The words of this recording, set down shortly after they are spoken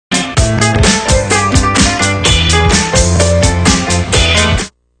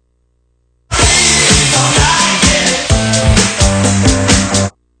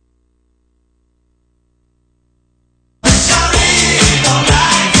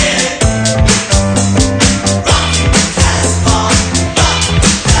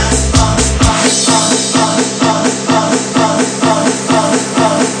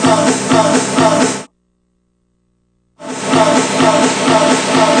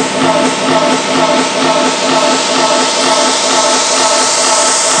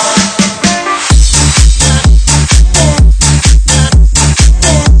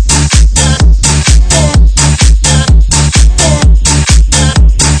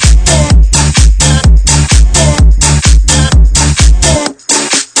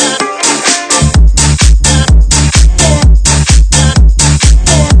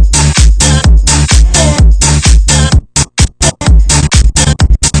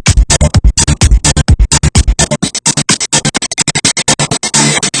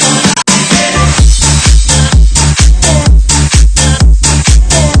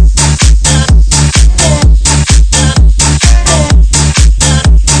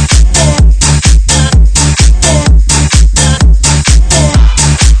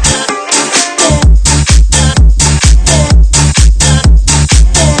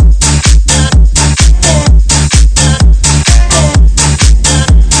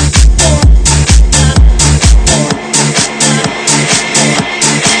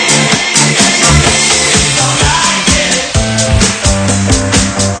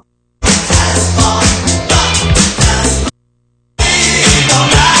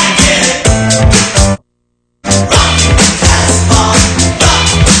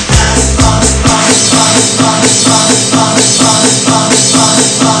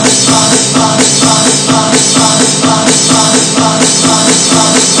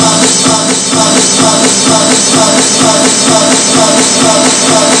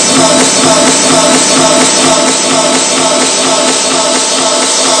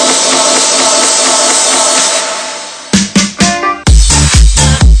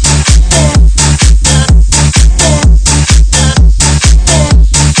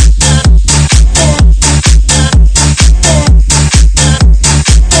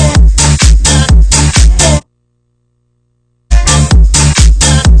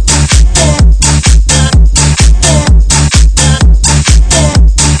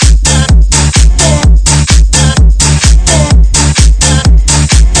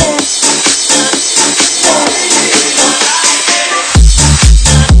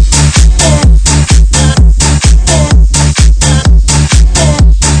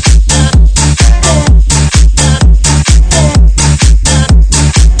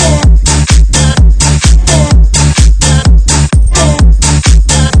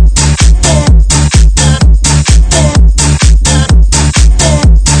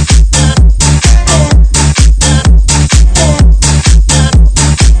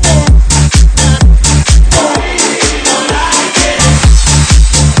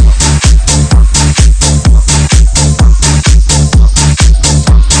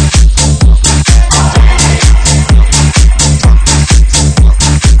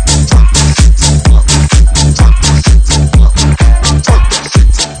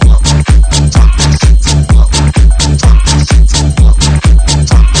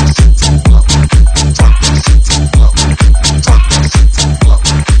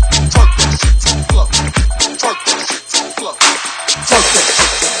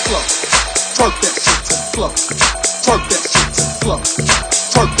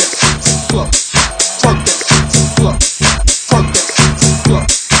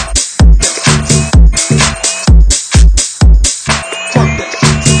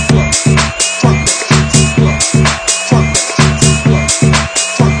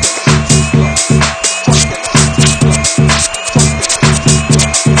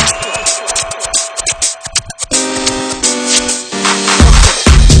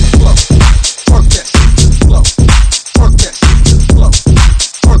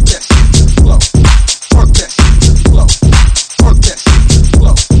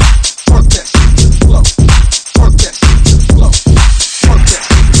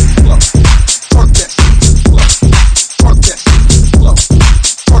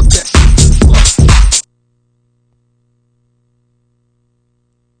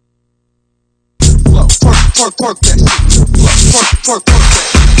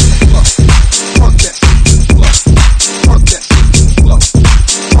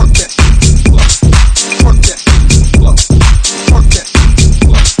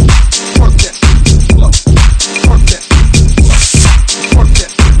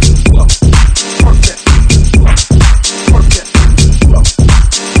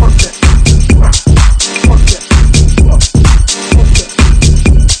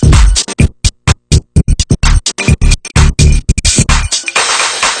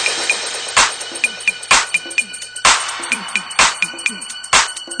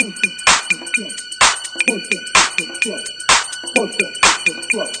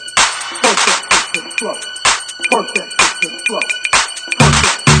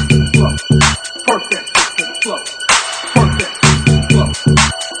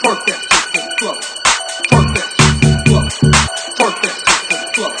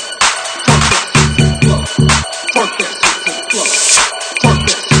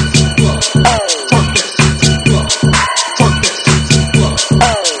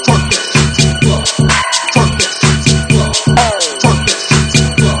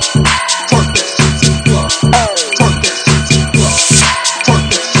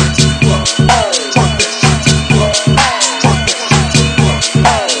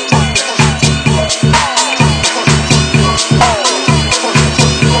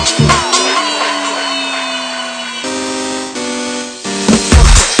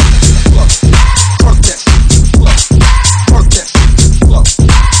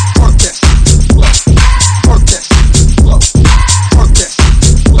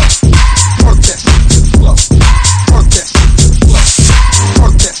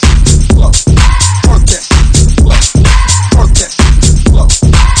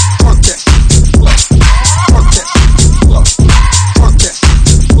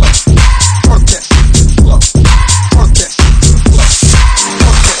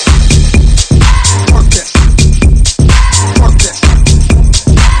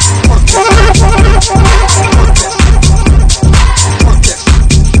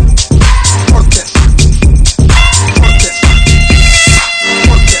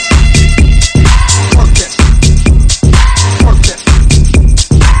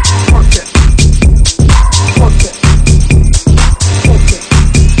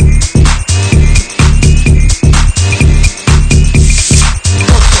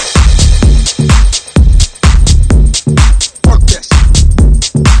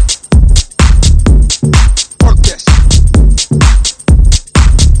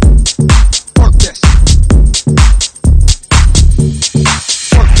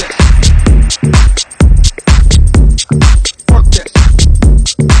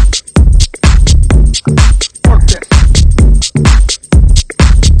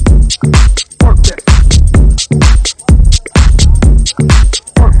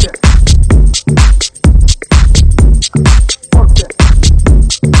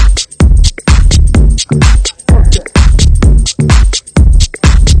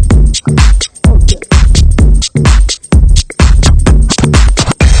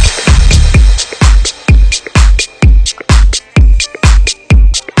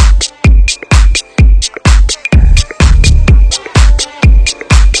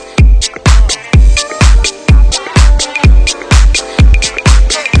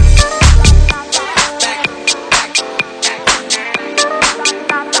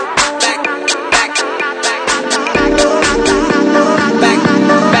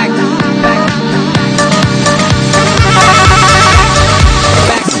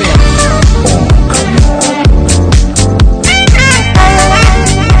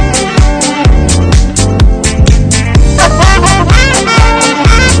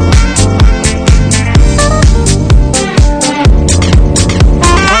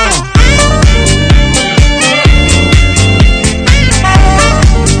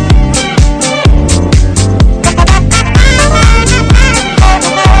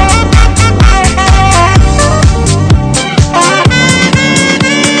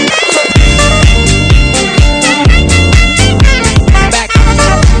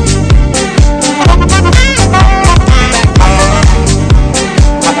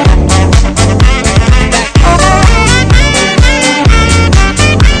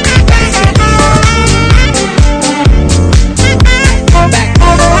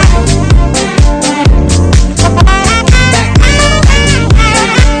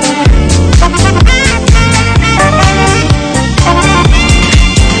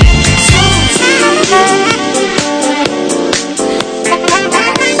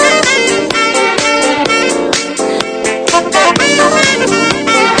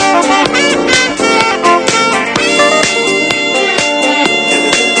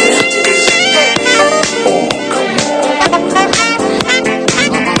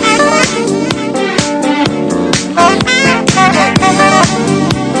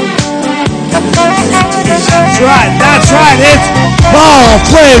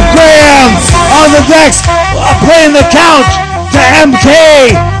Flame Graham on the decks, playing the couch to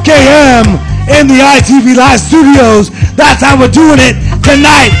MKKM in the ITV Live studios. That's how we're doing it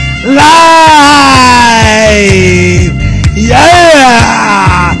tonight, live.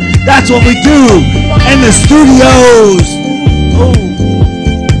 Yeah, that's what we do in the studios. Oh.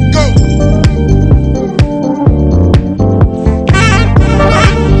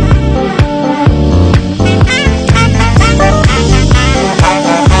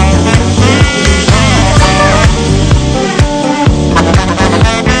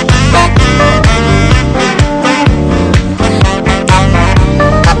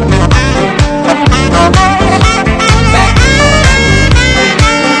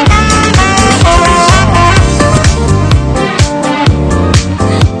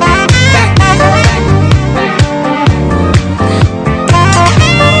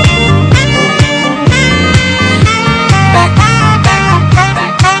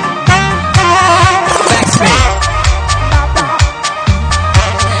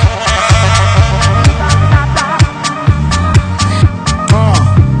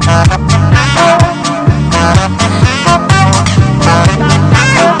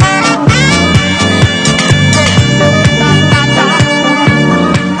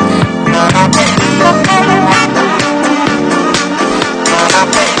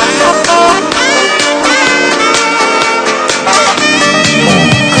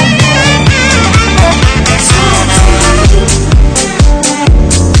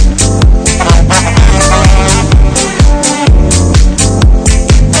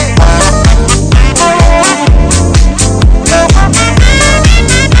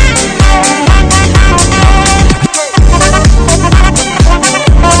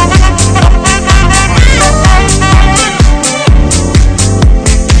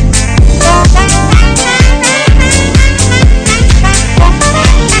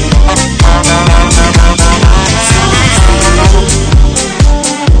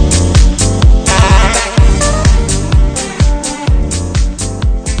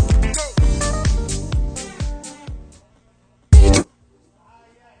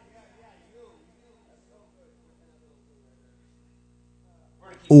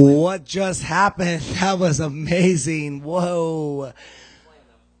 What just happened? That was amazing. Whoa.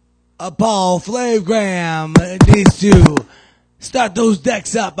 Paul Flagram needs to start those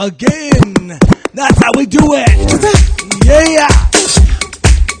decks up again. That's how we do it. Yeah.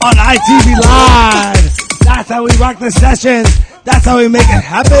 On ITV Live. That's how we rock the sessions. That's how we make it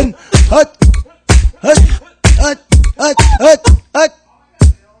happen.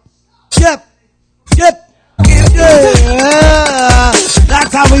 Yep. Yeah.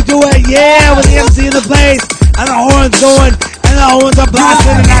 That's how we do it, yeah, with the MC in the place, and the horns going, and the horns are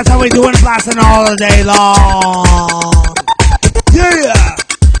blasting, and that's how we do it, blasting all the day long. Yeah!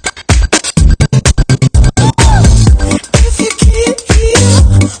 If you can't hear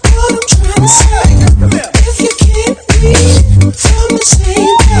what I'm trying to say, if you can't read from the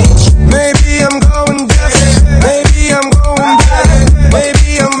same page, maybe I'm going deaf, maybe I'm going deaf,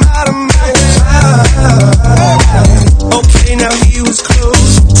 maybe I'm out of my mind. Okay, now he was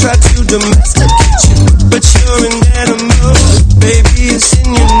close, tried to domesticate you, but you're an animal, baby, it's in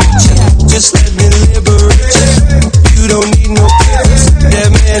your nature, just let me liberate you, you don't need no papers,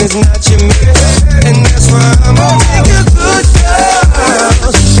 that man is not your mate, and that's why I'm gonna take a good girl.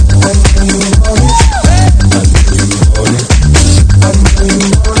 I know you want it, I know you want it, I know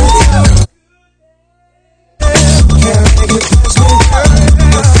you want it, can't make it close, no girl,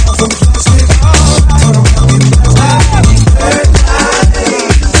 you're far from plastic, don't know how you know it.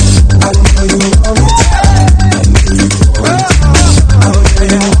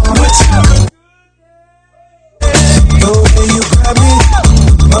 The way you grab me,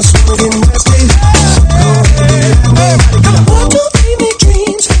 my soul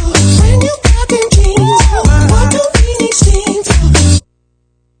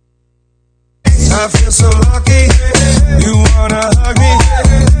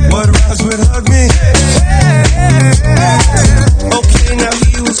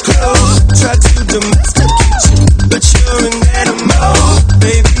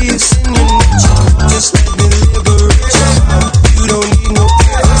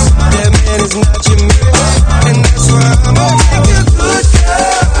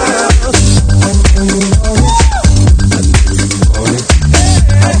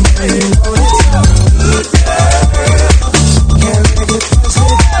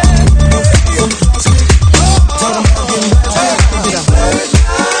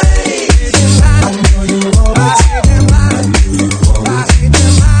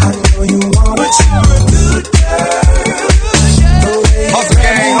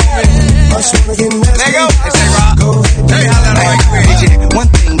just wanna get nasty. Let go. Say, Rob. Go ahead. Tell me how that right. One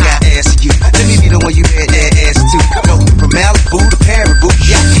thing I ask you, let me be the one you had that ass to. Go from Malibu to Paribu,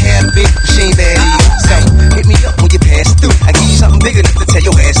 yeah, I can have a big machine bad to you. So hit me up when you pass through. I give you something big enough to tell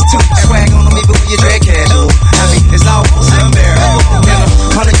your ass to. Swag on me, but when you drag casual, I mean it's almost unbearable. And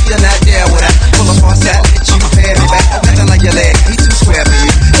 100 feet not there when I pull up on side, let you pad me back. Nothing like your leg, he too square for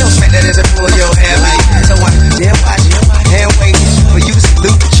you. You don't smack that as a pull your hair, man. So I dare watch and wait for you to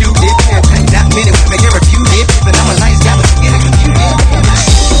salute that you did. Not many women can refute it, but I'm a nice guy, but you get it confused.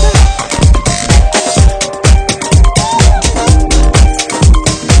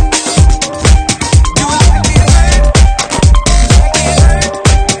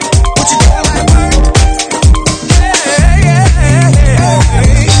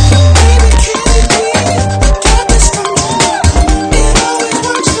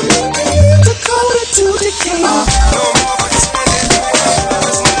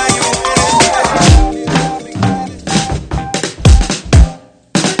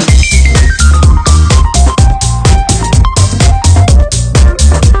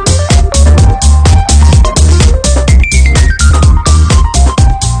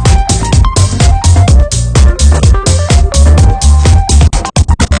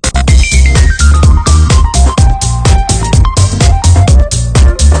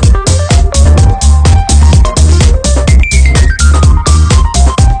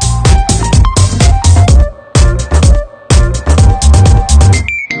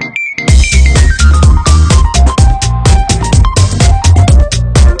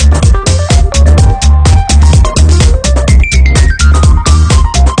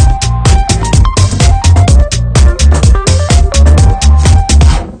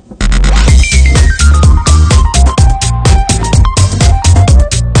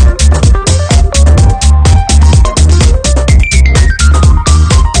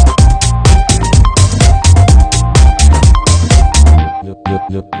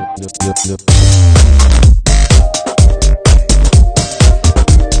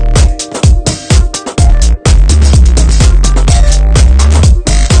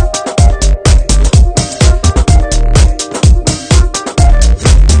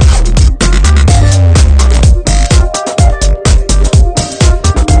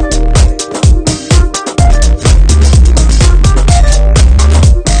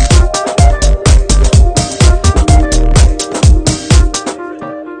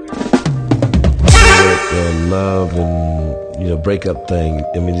 Breakup thing.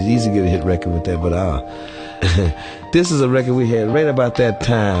 I mean, it's easy to get a hit record with that, but this is a record we had right about that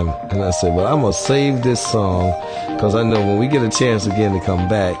time, and I said, well, I'm gonna save this song because I know when we get a chance again to come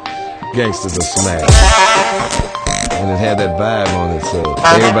back, Gangsters will smash. And it had that vibe on it, so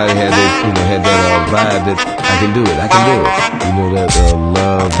everybody had that, had that vibe that I can do it. That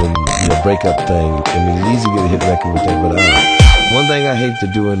love and breakup thing. I mean, it's easy to get a hit record with that, but one thing I hate to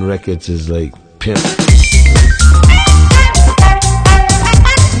do in records is like pimp.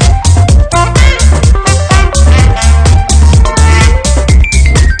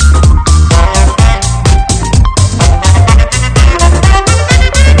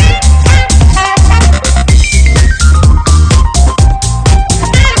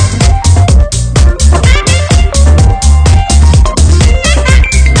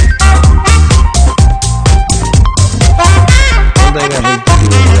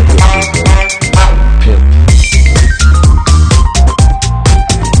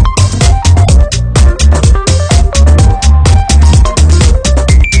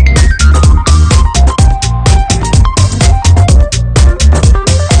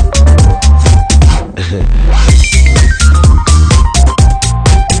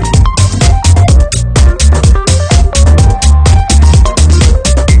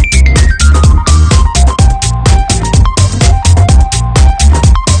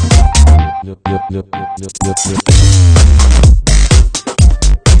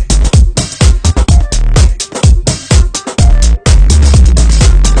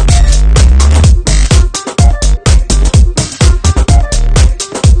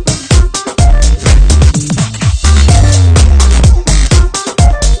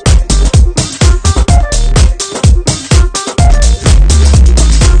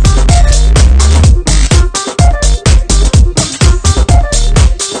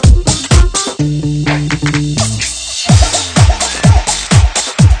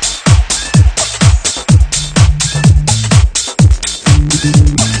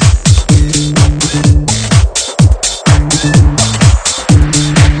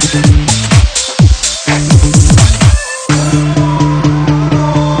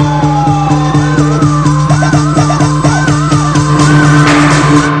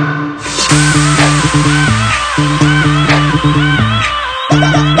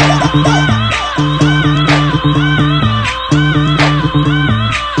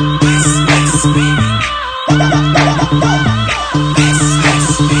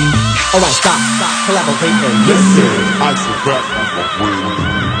 stop, collaborate and listen. I sit back with my friend.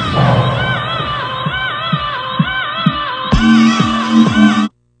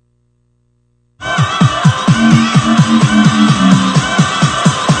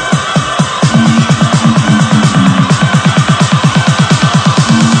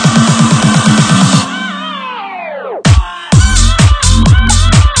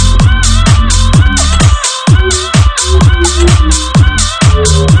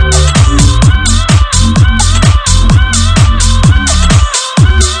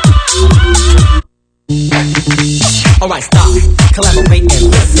 Alright, stop, collaborate and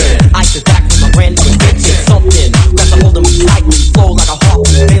listen. I sit back with my brand new invention. Something grabs a hold of me tightly, flow like a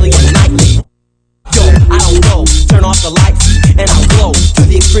harpoon, daily and nightly. Yo, I don't know, turn off the lights and I'll glow. To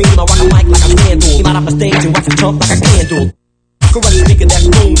the extreme, I rock a mic like a candle. Light up a stage and wax a jump like a candle. Correct speaker that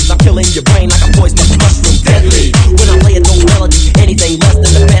booms, I'm killing your brain like a poisonous mushroom. Deadly, when I lay a no melody, anything less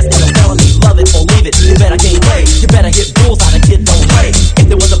than the best is a felony. Love it or leave it, you better game play. You better hit bullseye, the kid don't play. If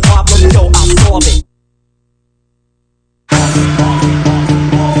there was a problem, yo, I'll solve it.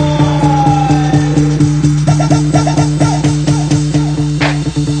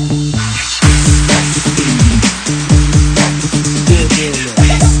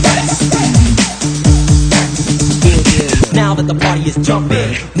 Now that the party is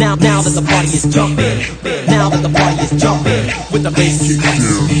jumping, now that the party is jumping, now that the party is jumping, with the bass kick down.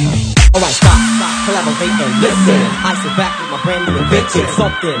 Alright, stop, collaborate and listen. I sit back with my brand new invention.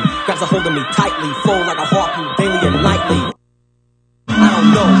 Something grabs a hold of me tightly, flow like a harpoon, daily and nightly. I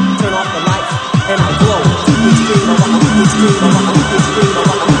don't know, turn off the lights and I'll glow. To the extreme, I rock a weekly stream, I rock a weekly stream, I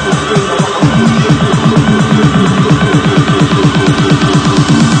rock a weekly stream, I rock a weekly stream.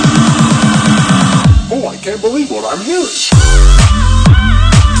 Oh, I can't believe what I'm hearing.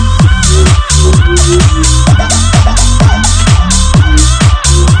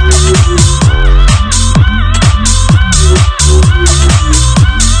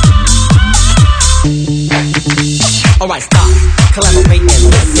 Alright, stop, collaborate and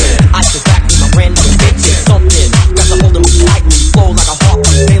listen. I sit back with my brand new invention. Something grabs a hold of me tightly, flow like a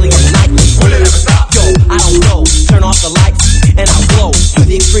harpoon, daily and nightly. Will it ever stop? Yo, I don't know, turn off the lights and I'll glow. To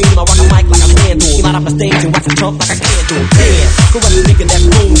the extreme, I rock a mic like a candle. Light up a stage and wax a jump like a candle. Damn, correct speaker that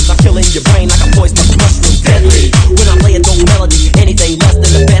booms, I'm killing your brain like a poisonous mushroom. Deadly, when I play a dope melody, anything less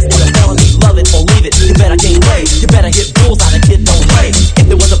than the best is a felony. Love it or leave it, you better game play. You better hit bullseye, the kid don't play. If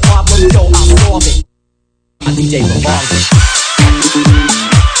there was a problem, yo, I'll solve it. My DJ revolves.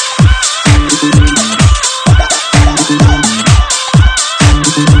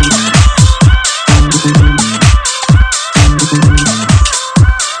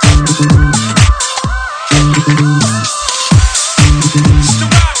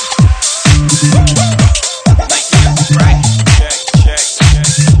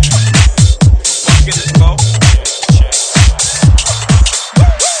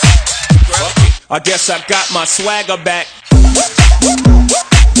 I guess I got my swagger back.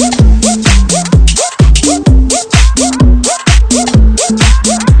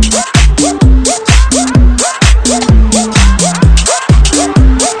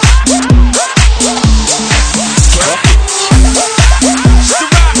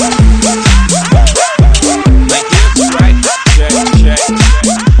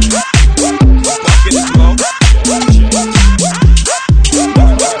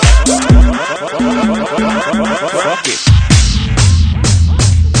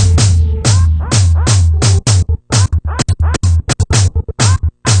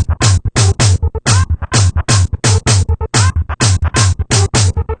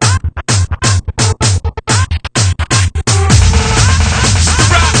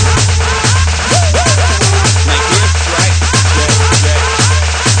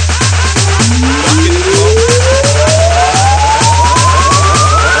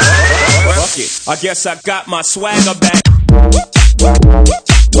 I guess I got my swagger back.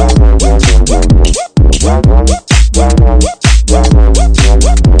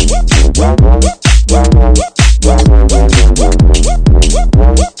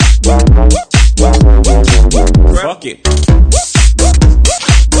 Fuck it.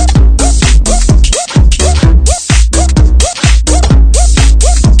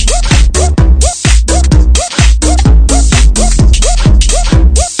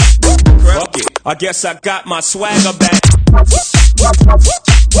 I guess I got my swagger back.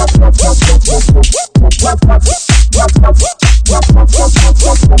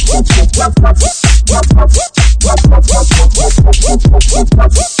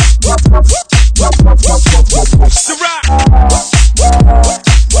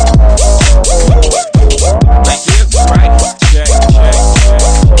 Like this, right? Check, check,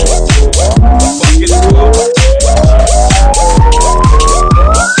 check.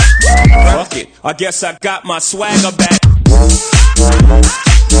 I guess I got my swagger back.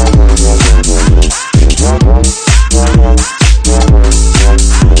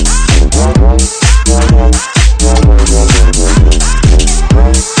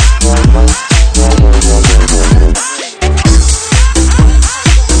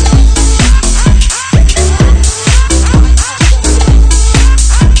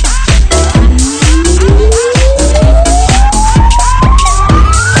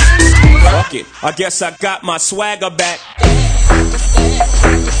 I guess I got my swagger back.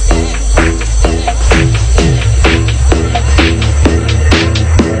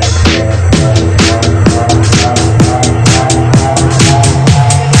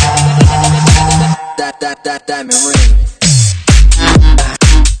 That diamond ring.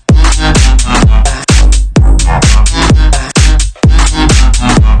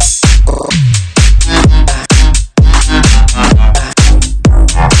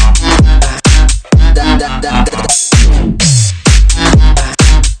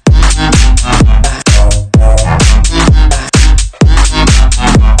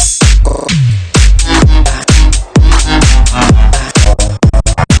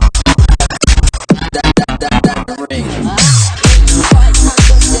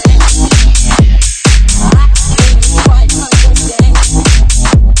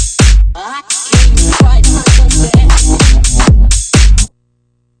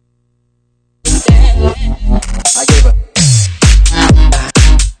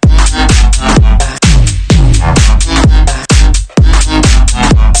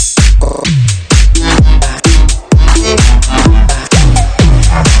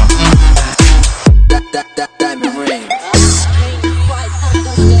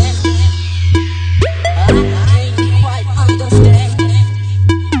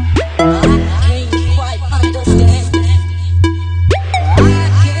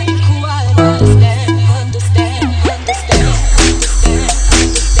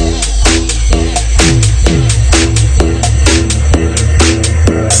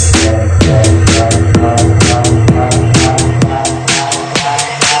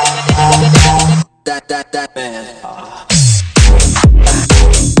 That man.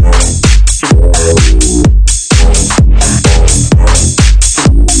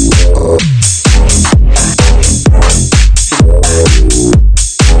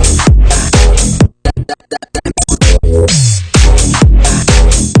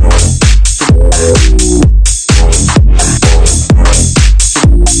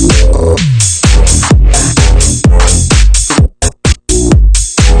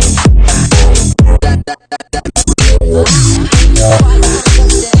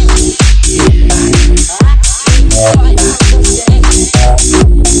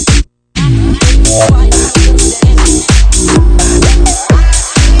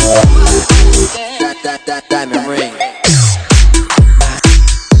 That diamond ring.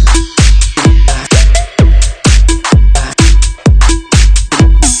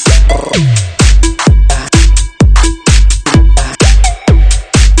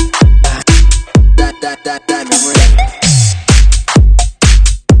 That diamond ring.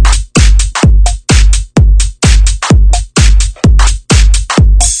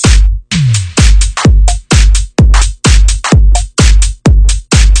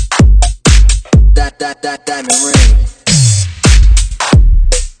 That diamond ring.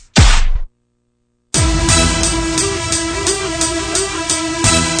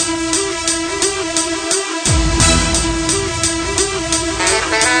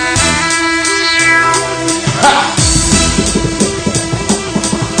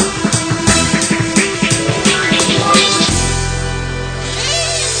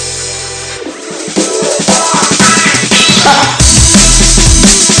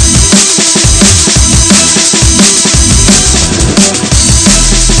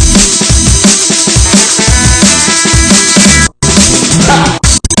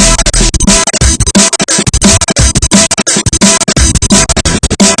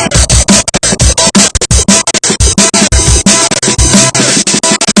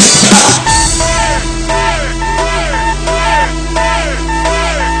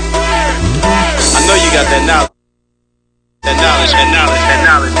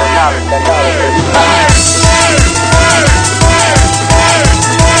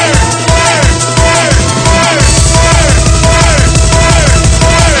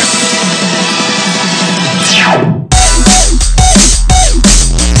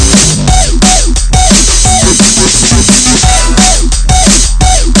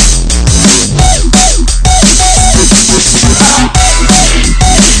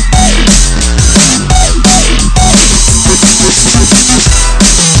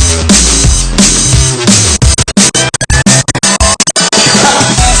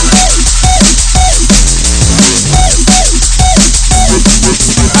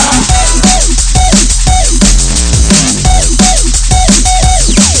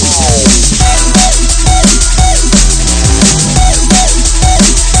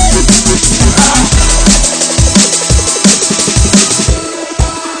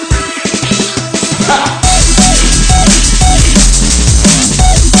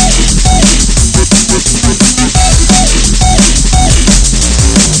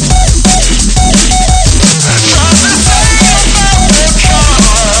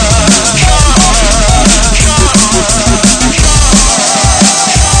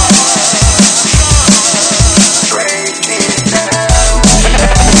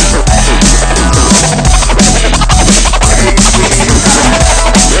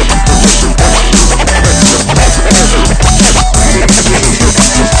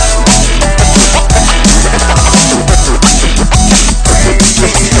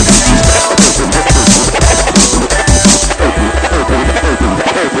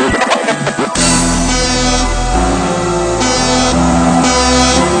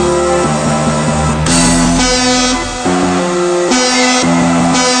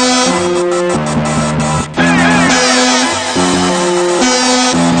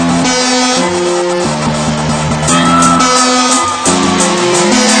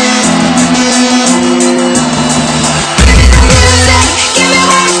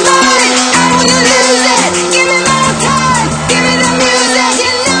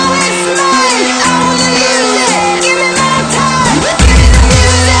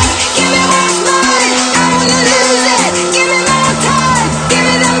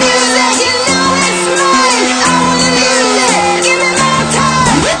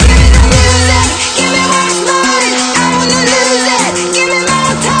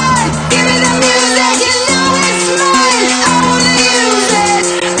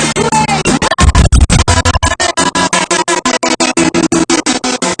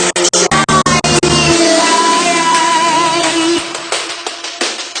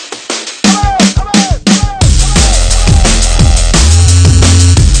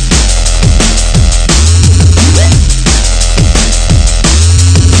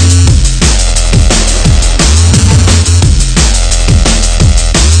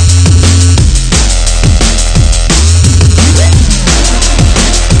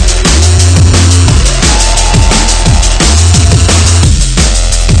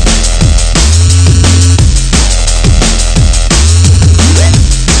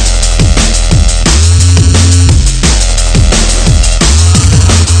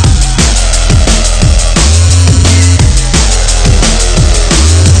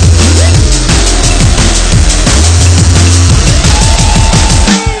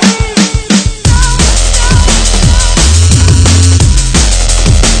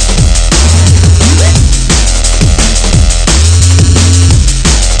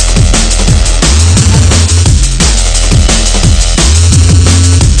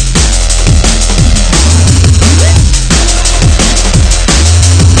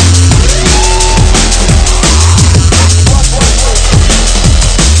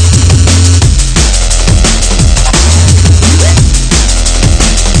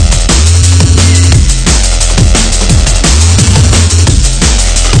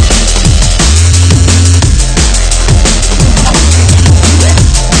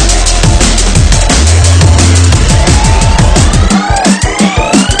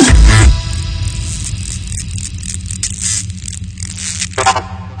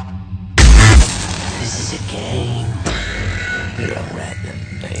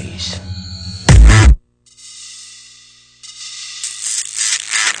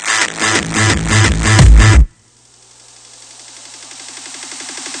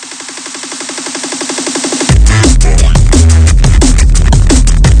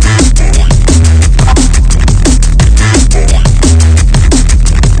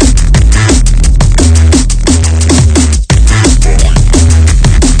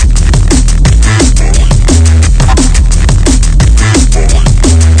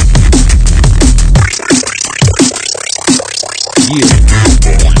 Yeah.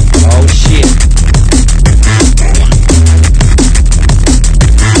 Oh shit.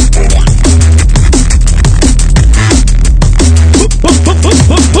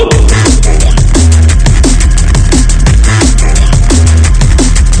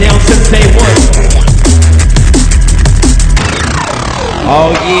 Down since day one.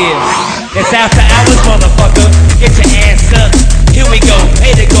 Oh yeah. It's after hours, motherfucker. Get your ass up. Here we go.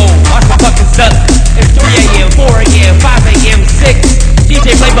 Pay to go. Watch the fucking suck. It's 3 a.m., 4 a.m., 5 a.m., 6.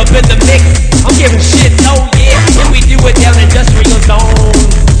 DJ play up in the mix. I'm giving shit. Oh yeah. And we do it down industrial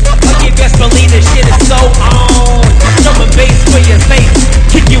zones. You best believe this shit is so on. Drum and bass for your face.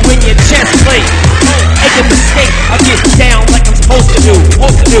 Kick you in your chest plate. Make a mistake. I get down like I'm supposed to do.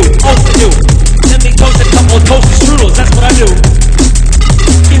 Let me toast a couple of toasted strudels. That's what I do.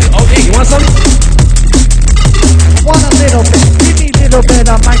 Oh yeah, you want some? Want a little bit, give me a little bit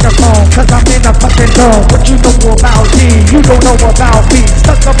of microphone, cause I'm in the fucking zone. What you know about me, you don't know about me.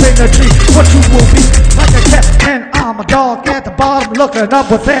 Stuck up in the tree, what you will be, like a cat, and I'm a dog at the bottom, looking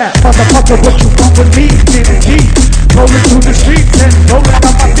up with that. Motherfucker, what you want with me, energy. Rolling through the streets and rolling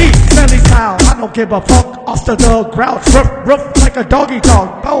on my feet. Smelly style, I don't give a fuck, off to the ground, roof like a doggy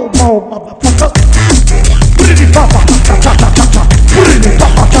dog. Oh, motherfucker.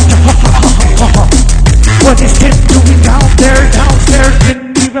 What is Tim doing downstairs?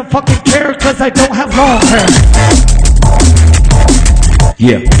 Didn't even fucking care, cause I don't have long hair.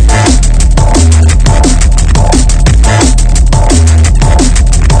 Yeah.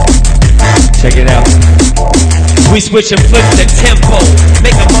 Check it out. We switch and flip the tempo.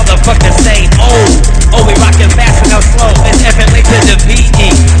 Make a motherfucker say, oh. Oh, we rockin' fast and now slow. It's FLA to the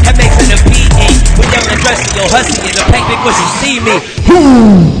PE. That makes it a PE. We young and dressy, yo, husky in the paint big when you see me.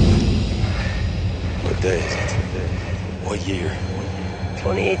 What day is it? What year?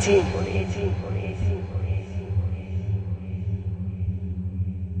 2018.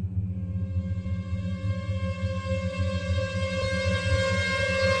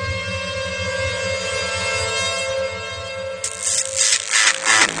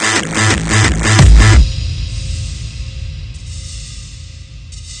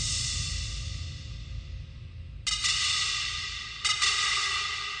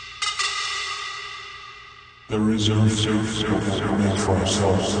 The reserve for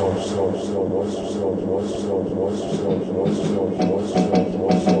ourselves.